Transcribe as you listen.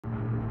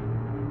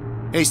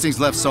Hastings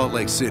left Salt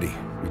Lake City.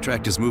 We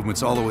tracked his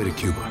movements all the way to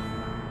Cuba.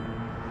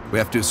 We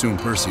have to assume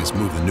Perseus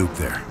moved the nuke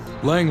there.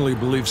 Langley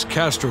believes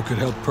Castro could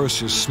help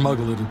Perseus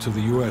smuggle it into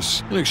the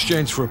U.S. in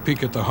exchange for a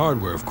peek at the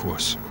hardware, of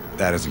course.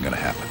 That isn't gonna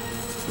happen.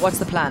 What's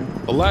the plan?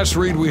 The last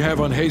read we have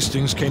on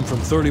Hastings came from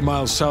 30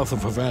 miles south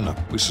of Havana.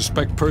 We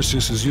suspect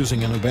Perseus is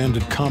using an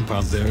abandoned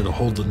compound there to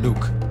hold the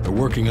nuke. They're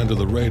working under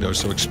the radar,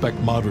 so expect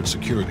moderate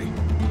security.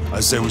 I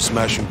say we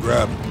smash and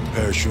grab.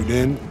 Parachute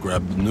in,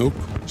 grab the nuke,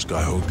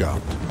 skyhook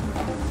out.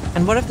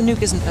 And what if the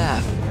nuke isn't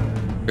there?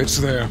 It's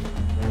there.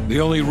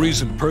 The only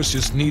reason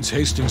Perseus needs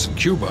Hastings in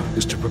Cuba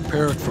is to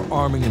prepare it for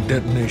arming and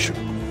detonation.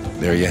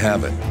 There you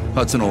have it.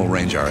 Hudson will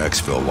arrange our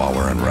exfil while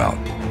we're en route.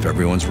 If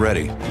everyone's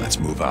ready, let's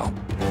move out.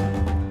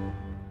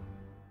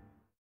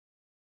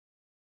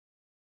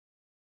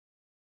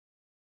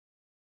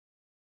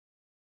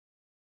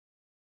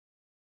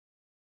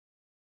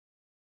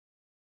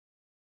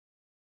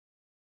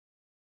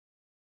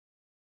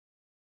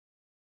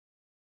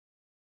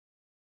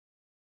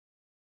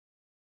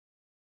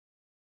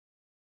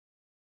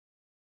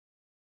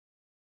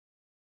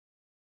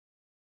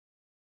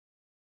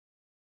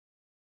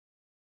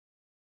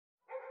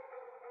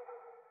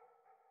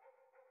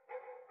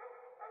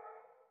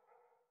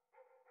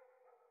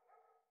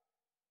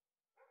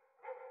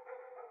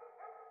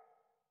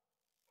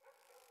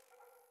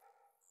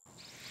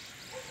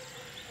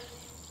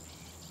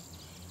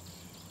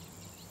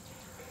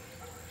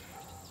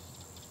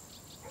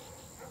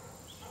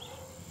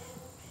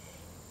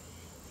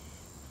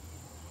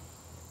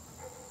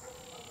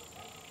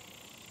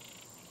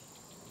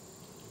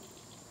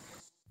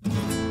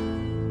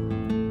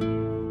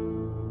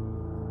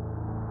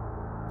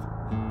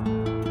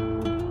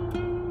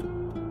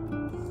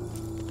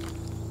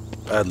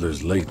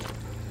 Adler's late.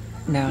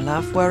 No,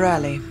 love, we're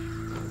early.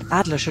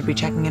 Adler should be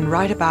checking in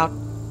right about...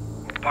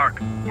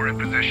 Park, we're in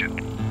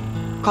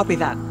position. Copy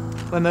that.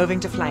 We're moving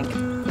to flank.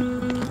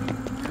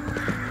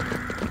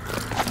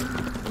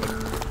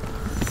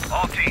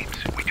 All teams,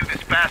 we do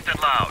this fast and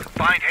loud.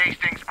 Find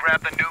Hastings,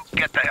 grab the nuke,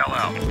 get the hell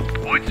out.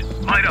 Woods,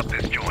 light up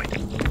this joint.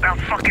 About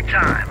fucking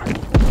time.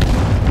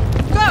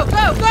 Go,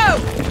 go,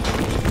 go!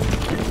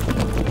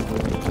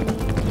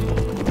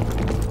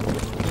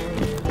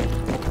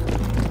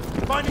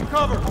 Finding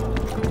cover!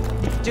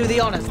 Do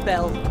the honors,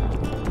 Bill.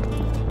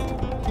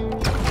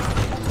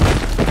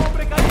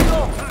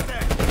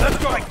 Let's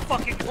go like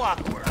fucking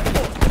clockwork.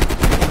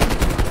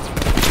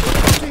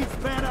 Team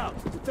span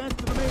out. Defense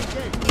to the main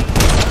gate.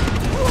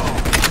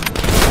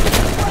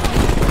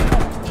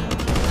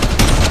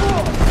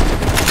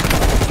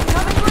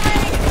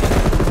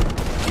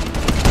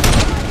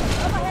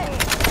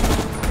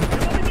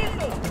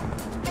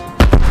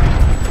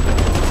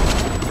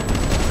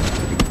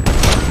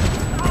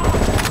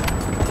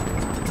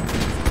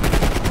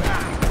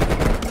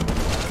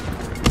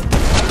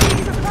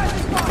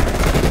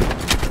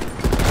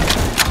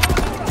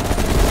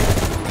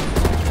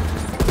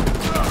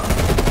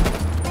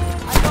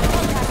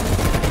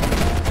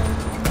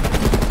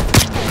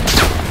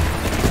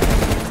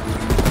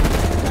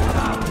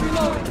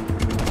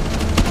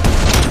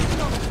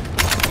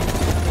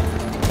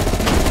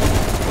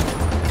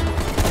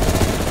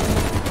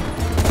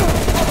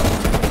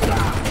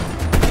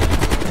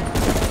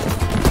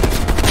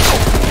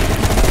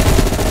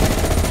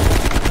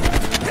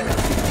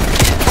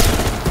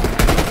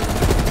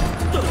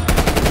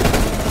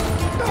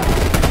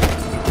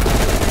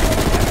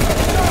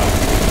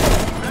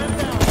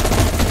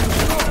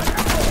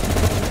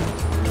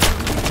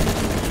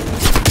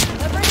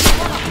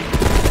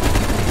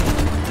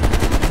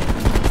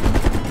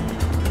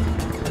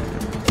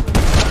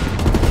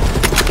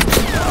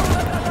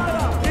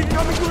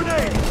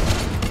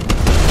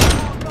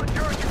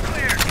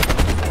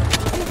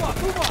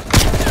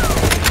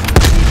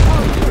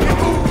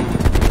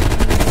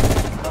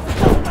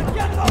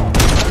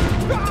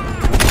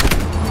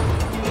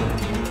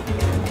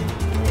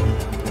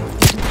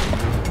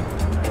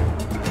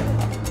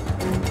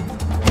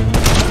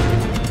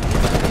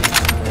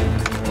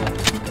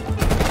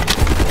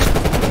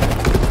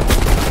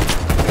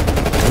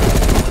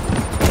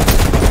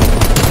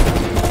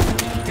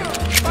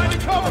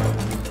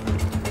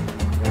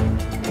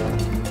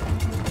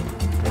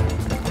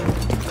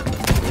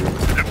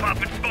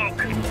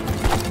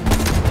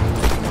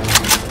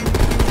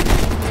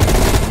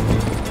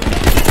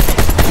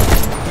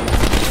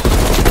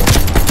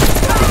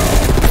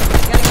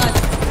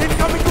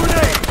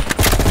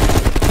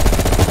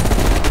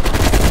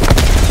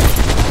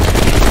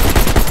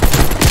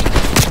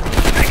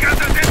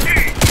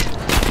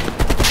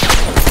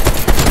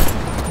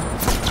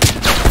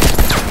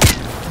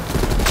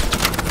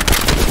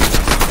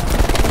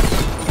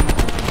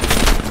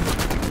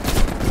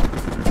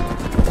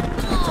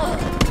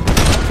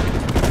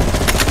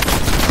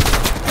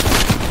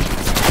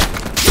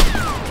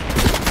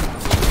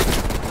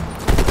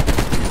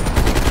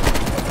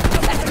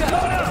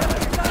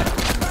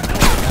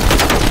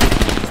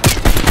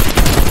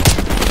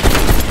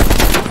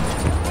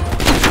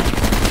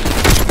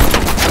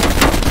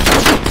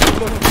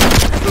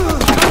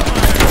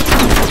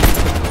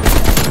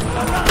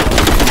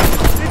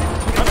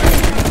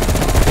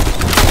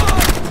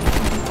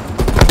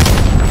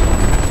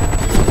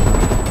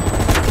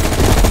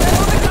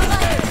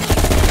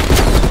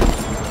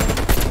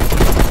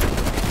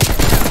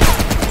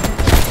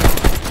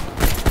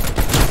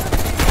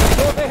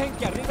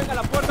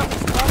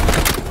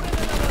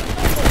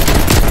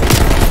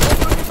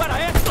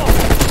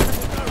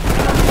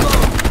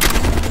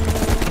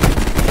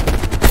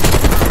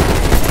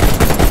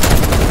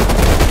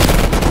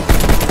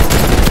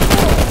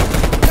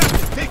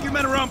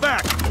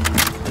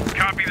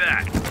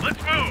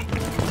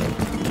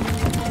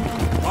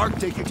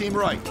 team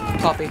right.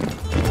 Copy.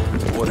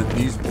 What did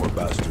these poor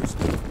bastards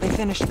do? They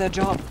finished their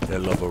job. They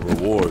love a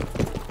reward.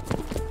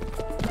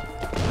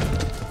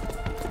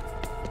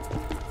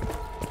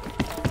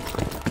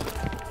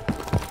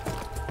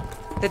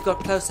 They've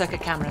got closed-circuit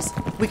cameras.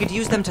 We could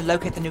use them to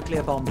locate the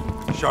nuclear bomb.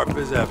 Sharp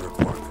as ever,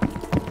 Park.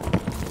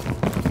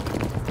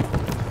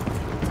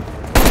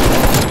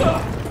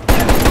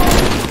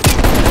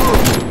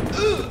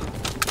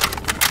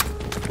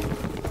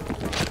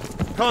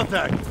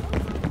 Contact.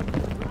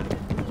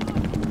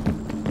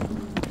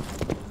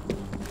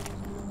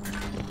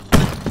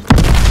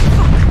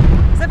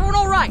 Is everyone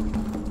all right?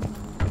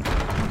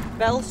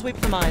 Bell, sweep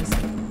the mines.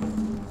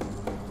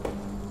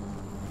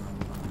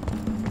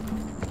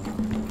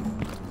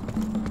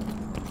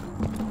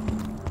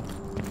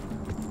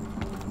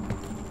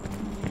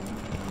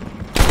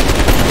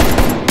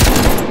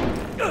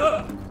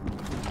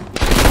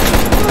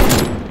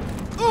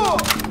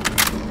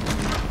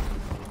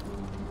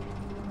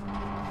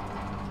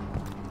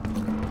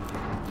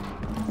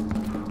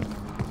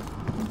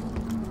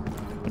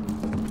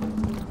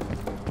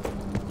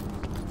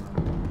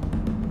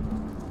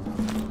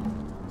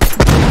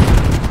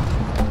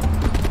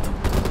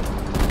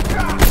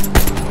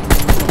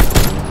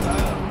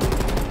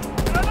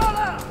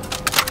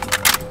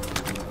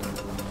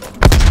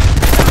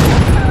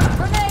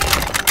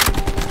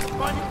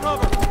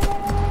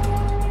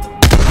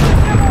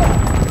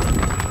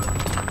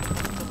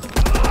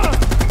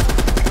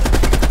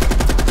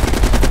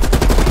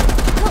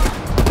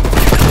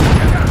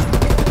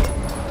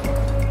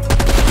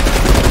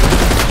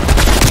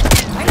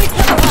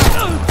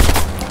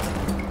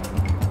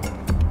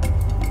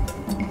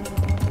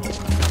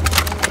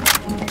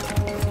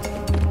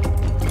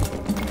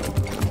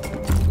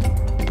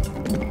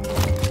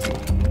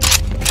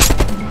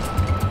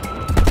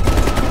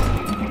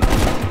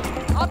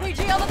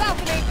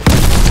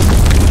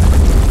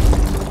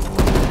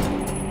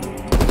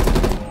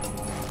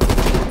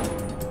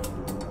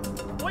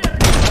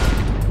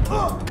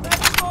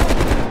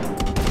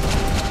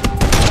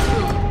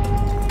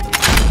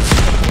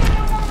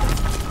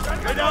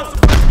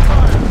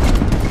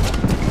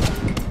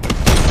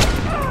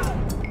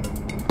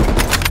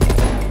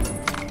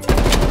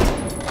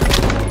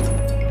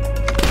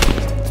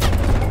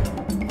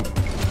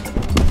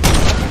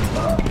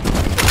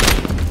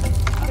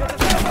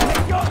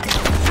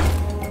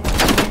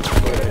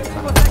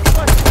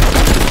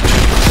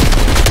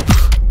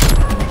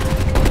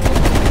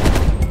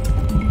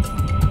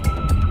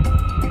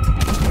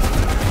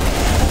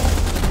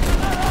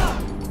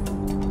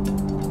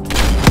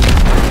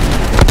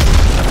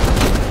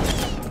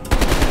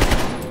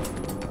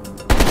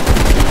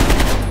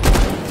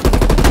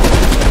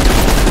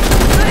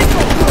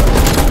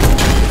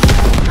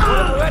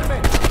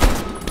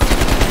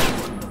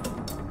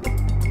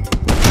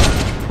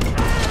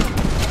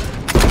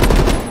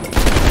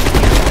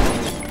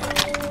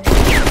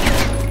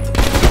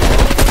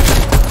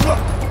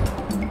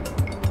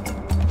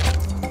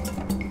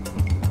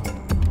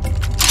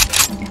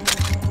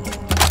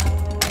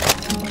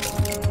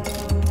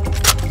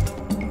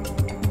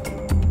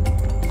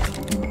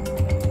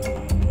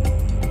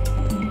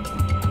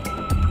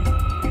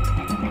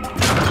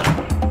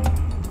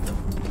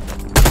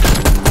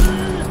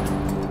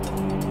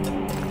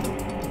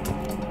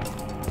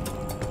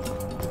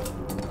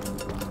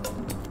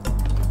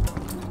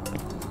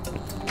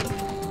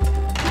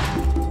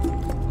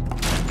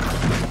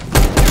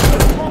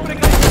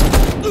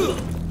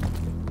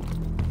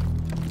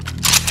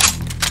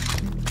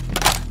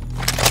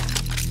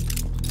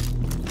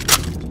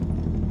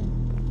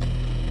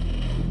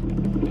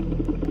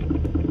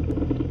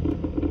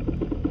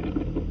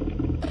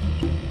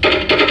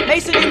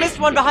 Mason, you missed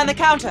one behind the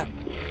counter.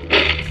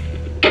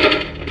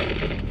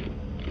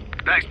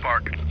 Thanks,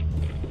 Park.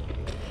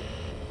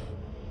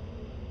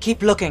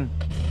 Keep looking.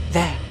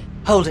 There.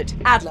 Hold it.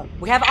 Adler,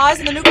 we have eyes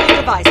on the nuclear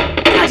device.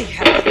 Bloody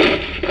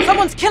hell.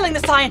 Someone's killing the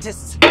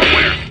scientists.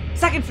 Where?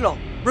 Second floor.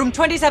 Room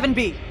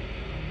 27B.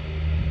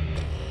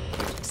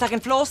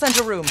 Second floor,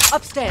 center room.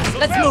 Upstairs.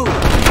 Let's move.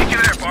 Get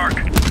you there, Park.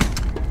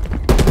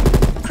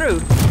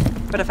 Crude,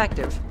 but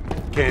effective.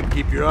 Can't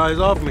keep your eyes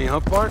off me, huh,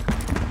 Park?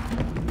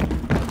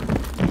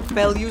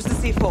 Bell, use the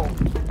C4.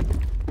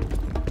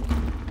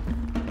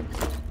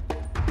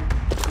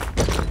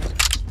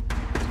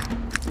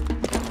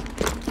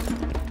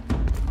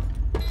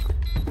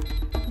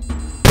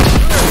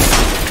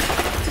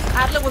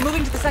 Adler, we're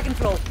moving to the second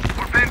floor.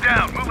 We're pinned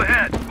down. Move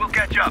ahead. We'll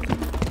catch up.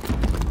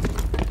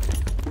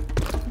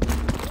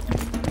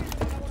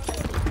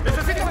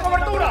 ¡Necesito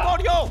cobertura!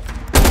 ¡Corio!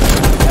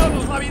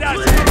 ¡Nos va a virar!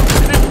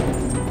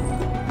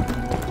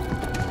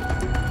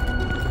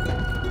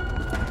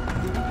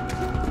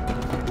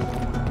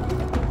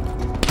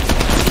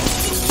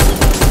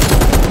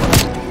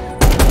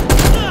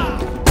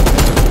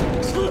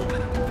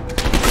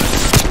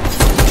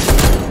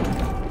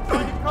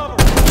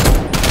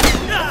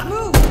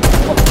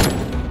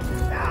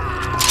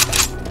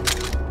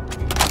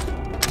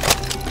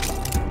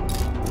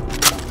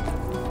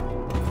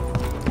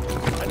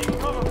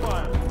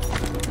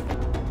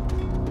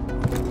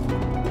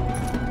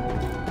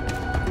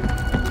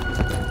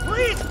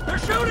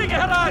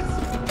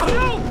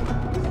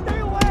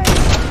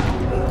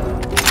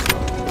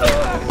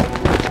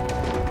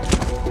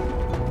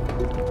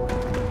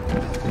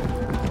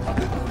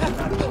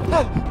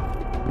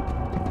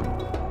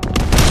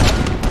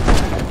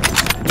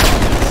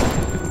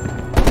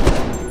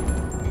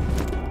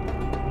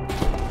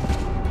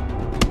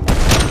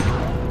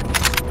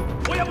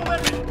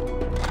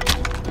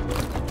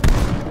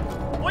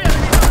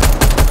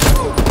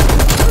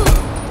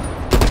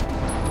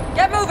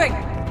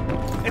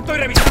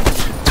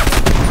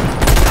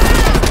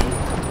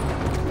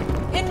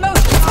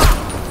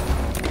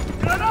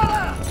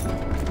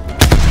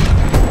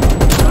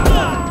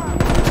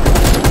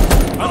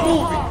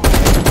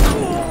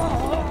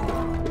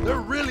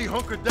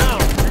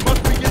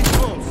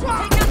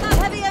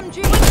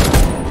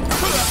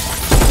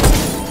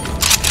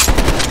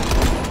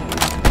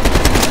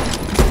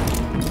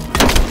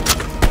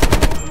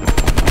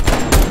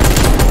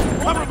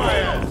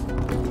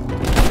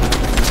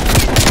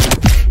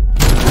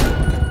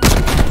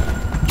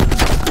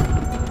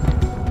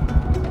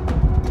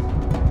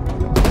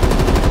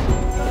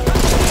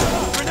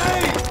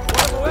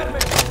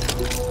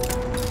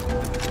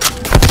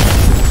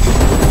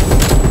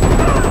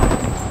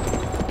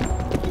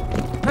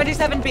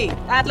 Plan B.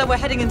 Adler, we're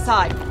heading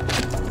inside.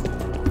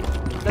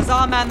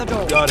 Lazar, man the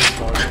door. Got it,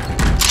 Mark.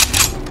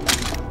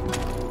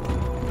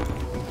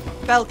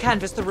 Bell,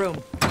 canvass the room.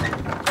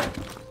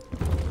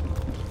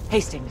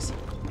 Hastings,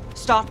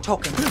 start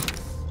talking.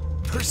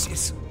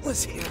 Perseus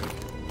was here.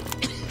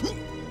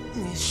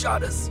 He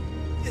shot us.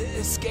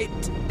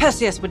 Escaped.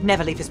 Perseus would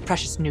never leave his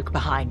precious nuke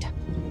behind.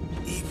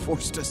 He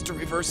forced us to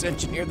reverse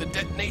engineer the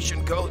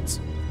detonation codes.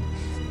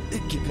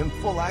 It'd give him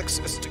full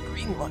access to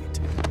green light.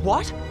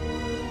 What?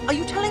 Are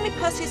you telling me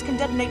Perseus can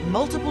detonate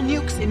multiple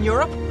nukes in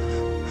Europe?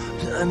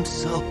 I'm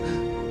so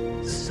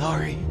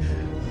sorry.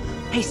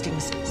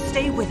 Hastings,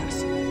 stay with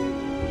us.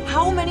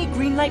 How many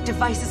green light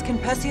devices can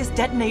Perseus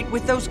detonate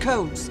with those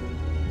codes?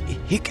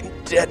 He can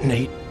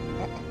detonate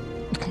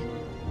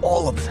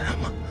all of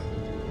them.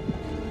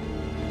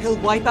 He'll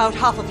wipe out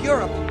half of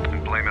Europe.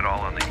 And blame it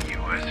all on the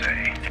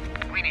USA.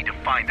 We need to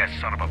find that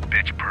son of a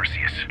bitch,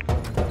 Perseus.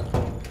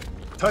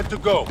 Time to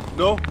go.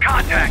 No?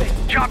 Contact!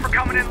 Chopper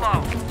coming in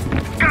low.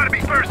 Gotta be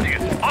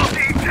Perseus. All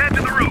teams head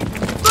to the roof.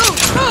 Move!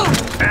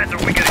 Move! Adler,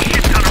 we got a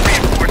shit ton of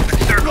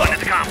reinforcements circling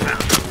its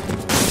compound.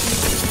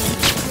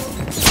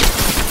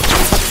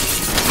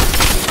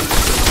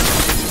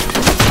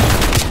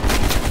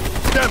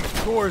 Damn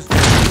it, doors.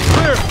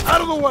 Clear!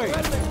 Out of the way!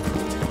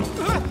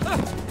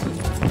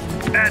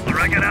 Adler,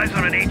 I got eyes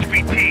on an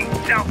HVT.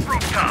 South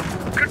rooftop.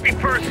 Could be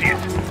Perseus.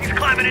 He's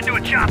climbing into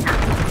a chopper.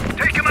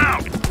 Take him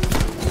out!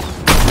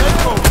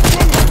 Let's go!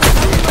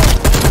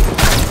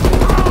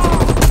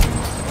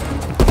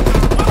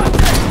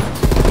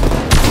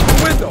 The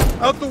window!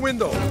 Out the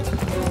window!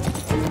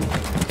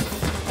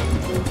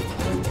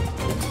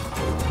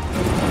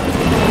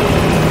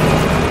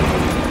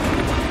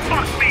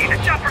 Fuck me! The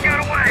chopper got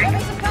away!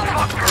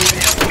 Fuck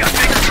Perseus! We got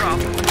bigger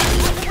trouble.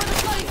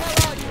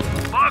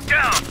 Log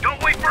down!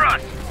 Don't wait for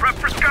us! Prep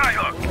for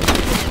Skyhook!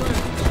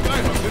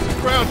 Skyhook, this is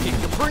ground team.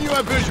 Confirm you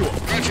have visual.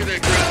 Roger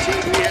that, ground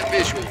team. We have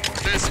visual.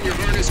 Fasten your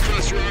harness,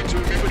 cross your arms,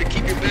 and remember to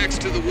keep your backs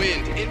to the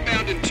wind.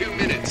 Inbound in 2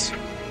 minutes.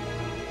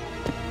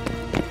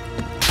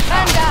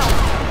 Man down!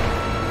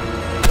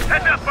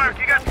 Heads up, Mark!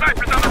 You got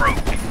snipers on the roof!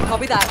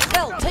 Copy that.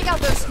 Bell, take out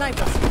those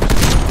snipers.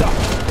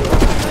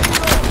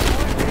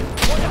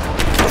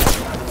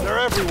 They're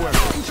everywhere.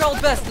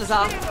 Controlled burst,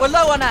 Lazar. We're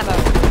low on ammo.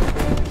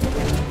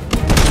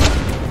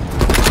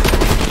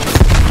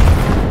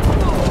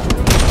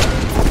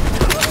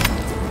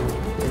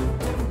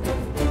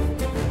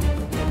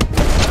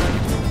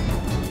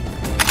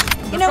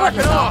 You know what,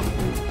 Lazar? I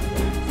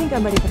think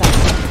I'm ready for that.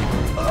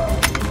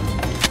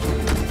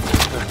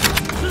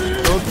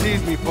 Don't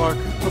tease me, Park.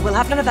 But we'll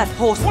have none of that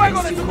horse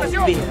race you call beer.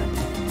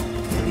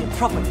 It'll be a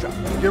proper drop.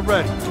 Get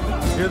ready.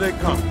 Here they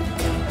come.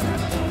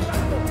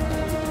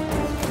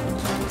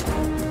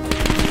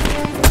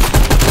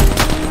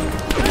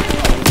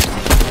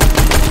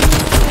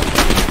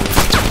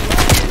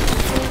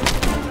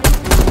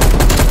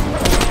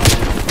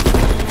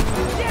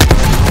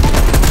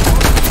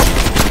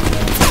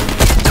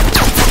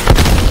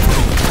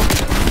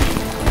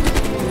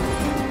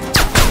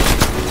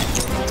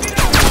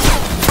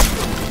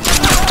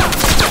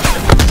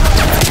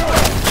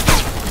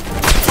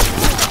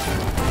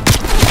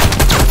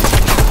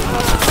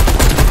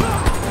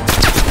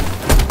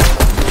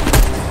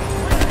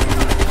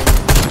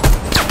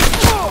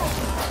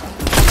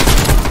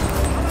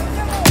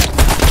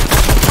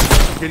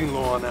 Getting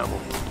low on ammo.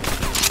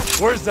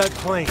 Where's that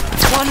plane?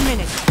 1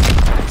 minute.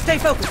 Stay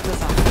focused,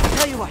 Lazar.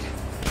 Tell you what,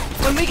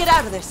 when we get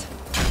out of this,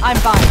 I'm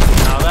buying.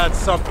 Now that's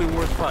something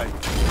worth fighting.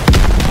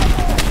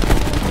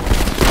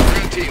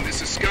 Ground team,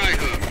 this is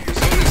Skyhook. Your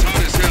zone is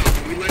hot as hell.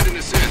 We lend an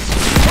assist.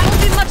 That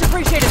would be much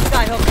appreciated,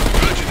 Skyhook.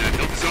 Roger that.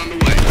 Help is on the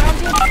way. Ground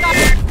team, stop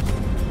it.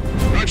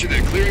 Roger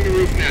that. Clearing the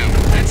roof now.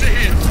 That's a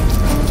hit.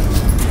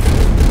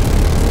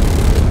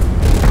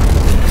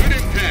 Good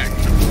impact.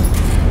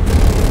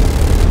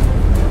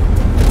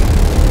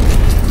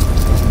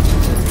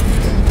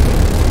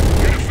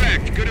 Good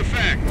effect. Good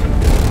effect.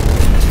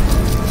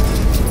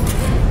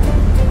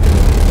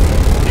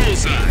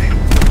 Bullseye.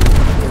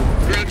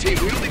 Ground team,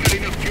 we only got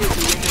enough fuel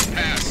for one more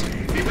pass.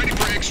 Be ready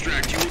for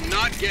extract. You will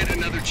not get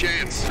another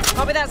chance.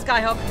 Copy that,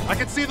 Skyhook. I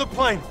can see the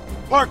plane.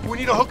 Park, we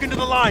need to hook into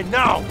the line,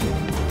 now!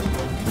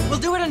 We'll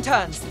do it in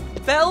turns.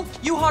 Bell,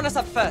 you harness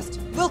up first.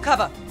 We'll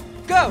cover.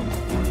 Go!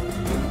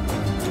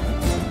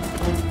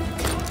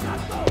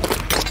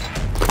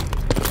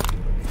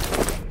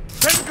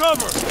 Take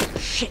cover!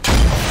 Shit.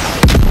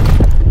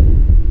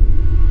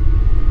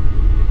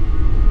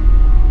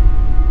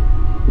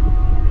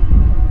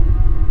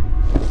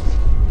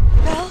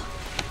 Bell?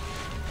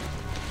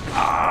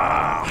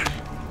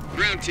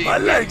 Ground team, My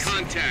we have legs.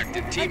 contact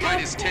at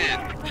T-minus 10,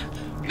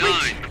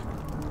 9,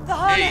 The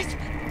harness.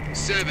 8,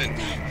 7,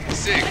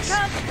 6,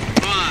 can't.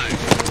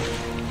 5.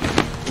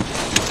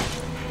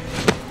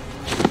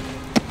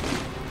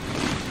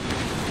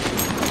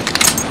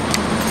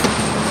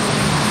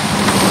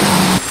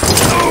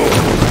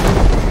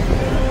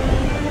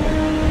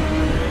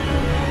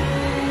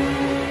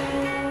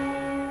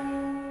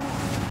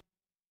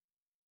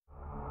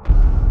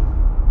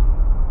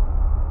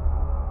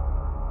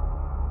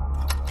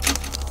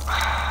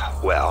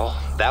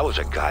 That was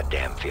a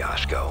goddamn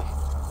fiasco.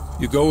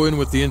 You go in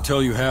with the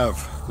intel you have,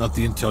 not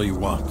the intel you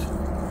want.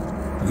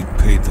 We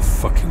paid the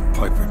fucking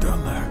piper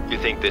down there. You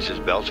think this is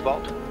Bell's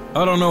fault?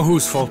 I don't know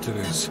whose fault it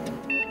is.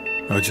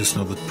 I just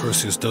know that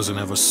Perseus doesn't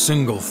have a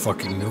single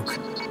fucking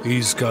nuke.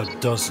 He's got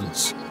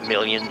dozens.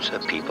 Millions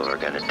of people are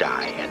gonna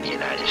die, and the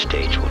United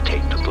States will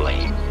take the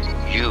blame.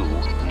 You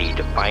need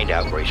to find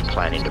out where he's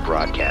planning to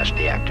broadcast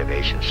the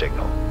activation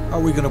signal. How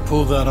are we gonna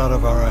pull that out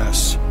of our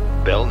ass?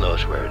 Bell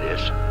knows where it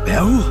is.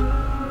 Bell?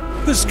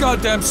 This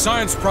goddamn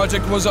science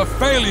project was a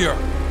failure!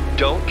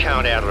 Don't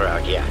count Adler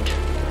out yet.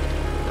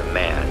 The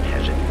man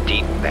has a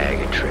deep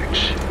bag of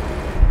tricks.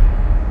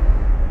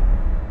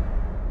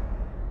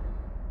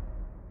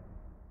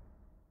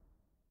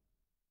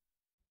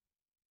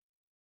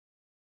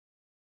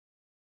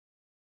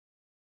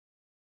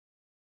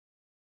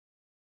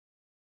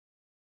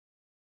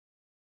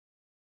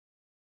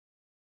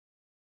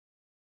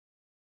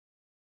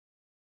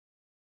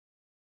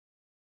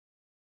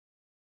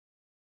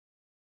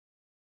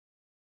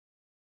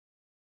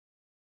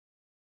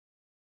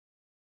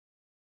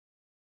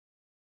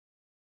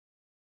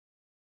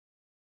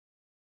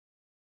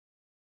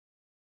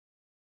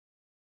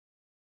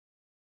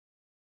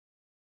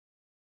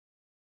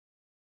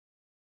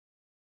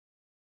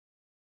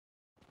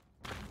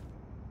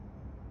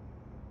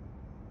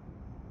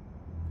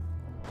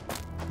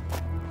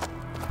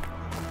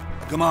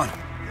 Come on,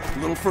 a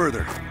little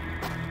further.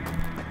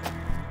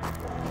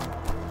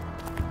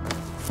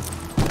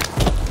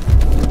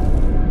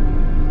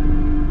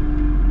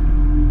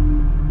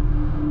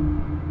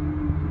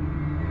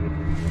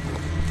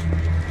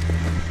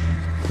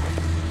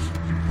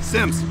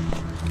 Sims,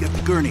 get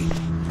the gurney.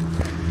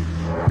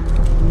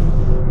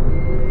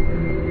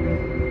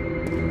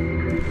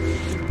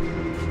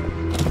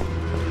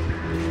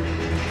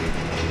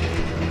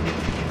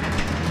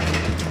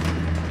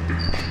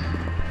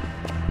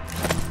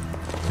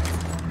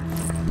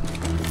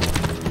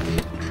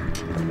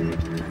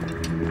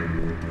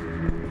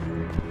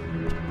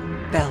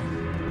 Bell.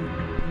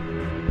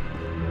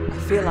 I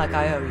feel like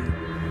I owe you.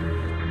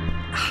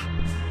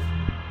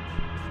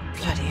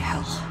 Bloody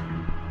hell.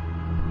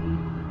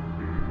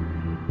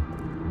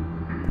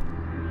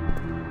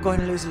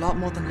 Going to lose a lot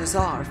more than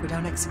Lazar if we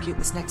don't execute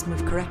this next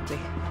move correctly.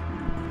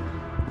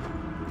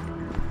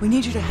 We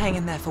need you to hang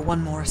in there for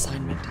one more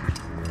assignment.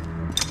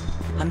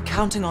 I'm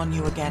counting on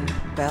you again,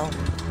 Bell.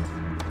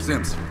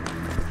 Sims,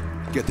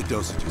 get the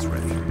dosages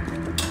ready.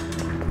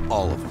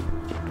 All of them.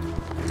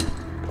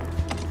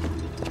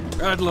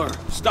 Adler,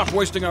 stop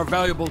wasting our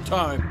valuable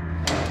time.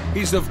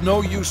 He's of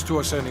no use to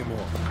us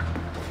anymore.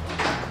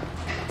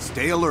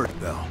 Stay alert,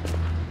 Bell.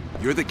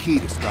 You're the key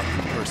to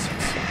stopping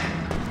Perseus.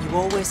 You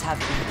always have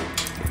been.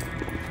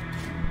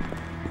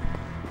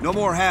 No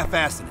more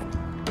half-assing it.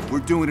 We're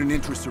doing an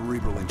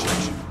intracerebral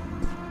injection.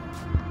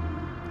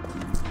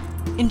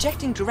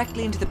 Injecting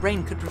directly into the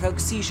brain could provoke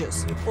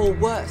seizures, or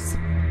worse.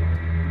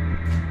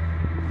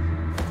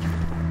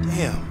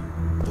 Damn.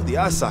 Well, the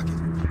eye socket.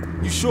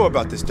 You sure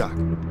about this, Doc?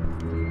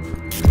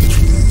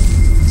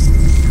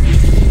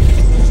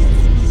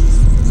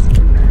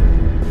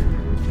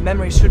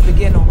 Memory should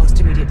begin almost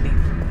immediately.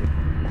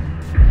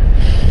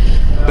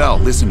 Bell,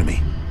 listen to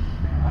me.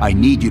 I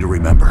need you to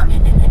remember.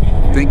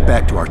 Think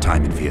back to our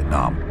time in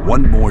Vietnam,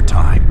 one more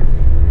time.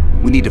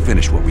 We need to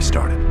finish what we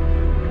started.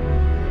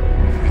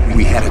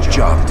 We had a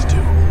job to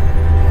do.